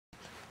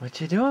What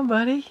you doing,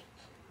 buddy?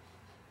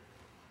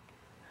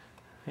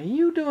 Are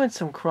you doing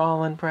some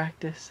crawling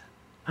practice?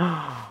 Is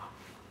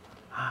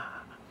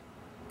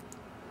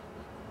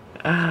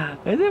that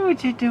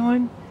what you're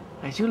doing?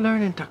 Are you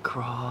learning to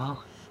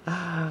crawl?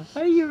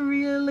 Are you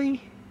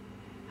really?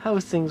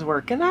 How's things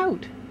working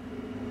out?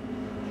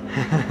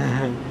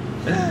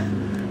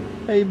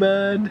 Hey,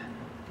 bud.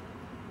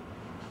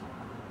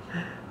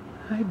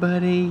 Hi,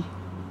 buddy.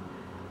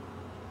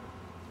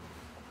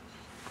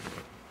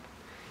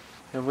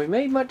 Have we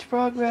made much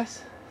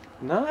progress?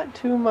 Not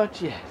too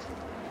much yet.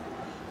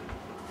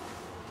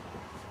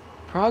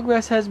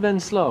 Progress has been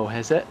slow,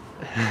 has it?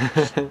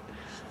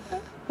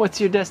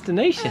 What's your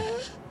destination?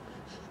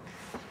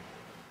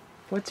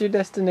 What's your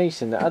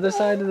destination? The other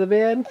side of the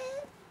bed?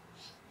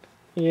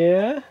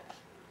 Yeah?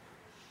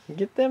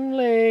 Get them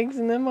legs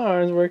and them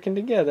arms working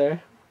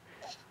together.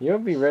 You'll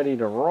be ready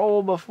to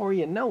roll before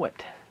you know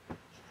it.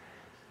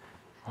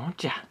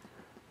 Won't ya?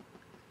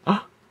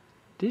 Oh,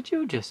 did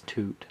you just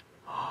toot?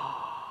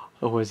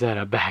 Or was that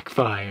a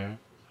backfire?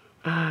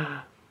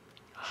 I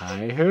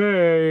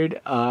heard.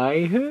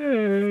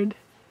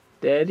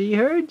 Daddy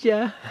heard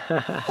ya.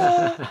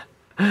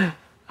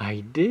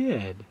 I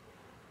did.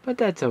 But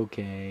that's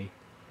okay.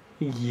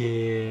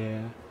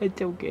 Yeah,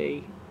 it's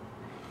okay.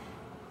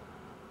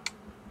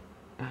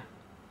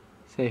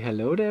 Say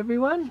hello to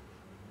everyone.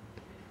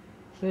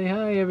 Say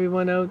hi,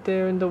 everyone out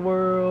there in the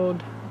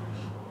world.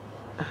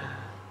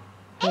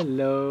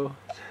 Hello.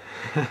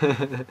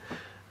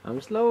 I'm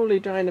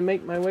slowly trying to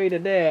make my way to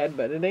Dad,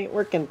 but it ain't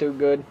working too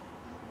good.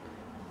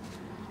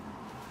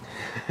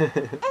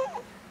 The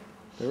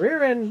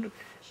rear end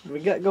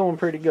we got going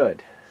pretty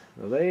good.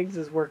 The legs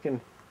is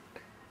working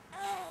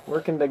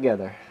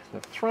together. The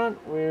front,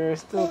 we're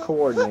still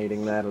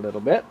coordinating that a little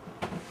bit.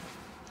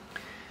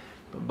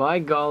 But by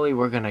golly,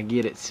 we're gonna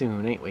get it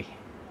soon, ain't we?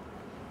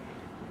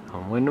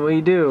 And when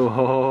we do,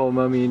 oh,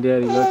 Mommy and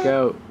Daddy, look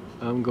out.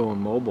 I'm going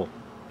mobile.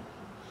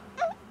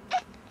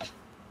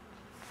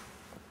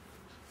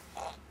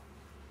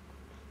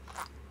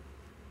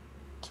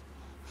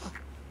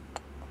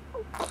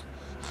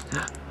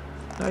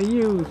 Are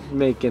you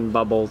making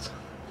bubbles?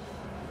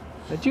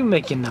 Are you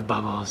making the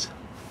bubbles?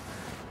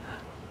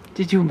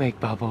 Did you make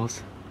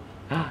bubbles?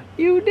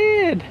 You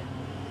did!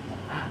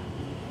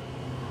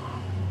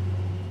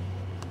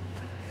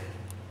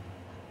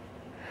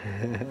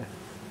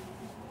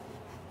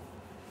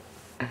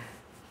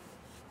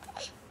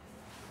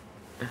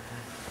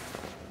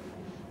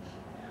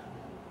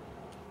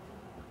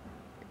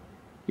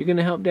 You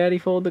gonna help Daddy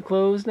fold the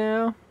clothes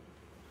now?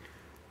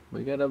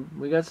 We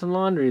got some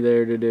laundry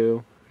there to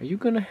do. Are you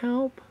gonna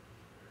help?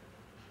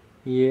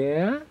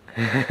 Yeah?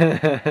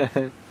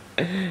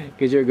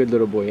 Cause you're a good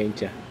little boy, ain't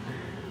ya?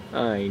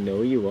 I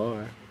know you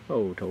are.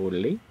 Oh,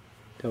 totally.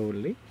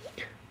 Totally.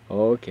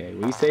 Okay,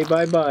 we say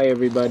bye-bye,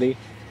 everybody.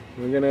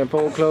 We're gonna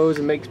fold clothes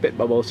and make spit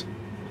bubbles.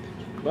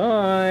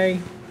 Bye!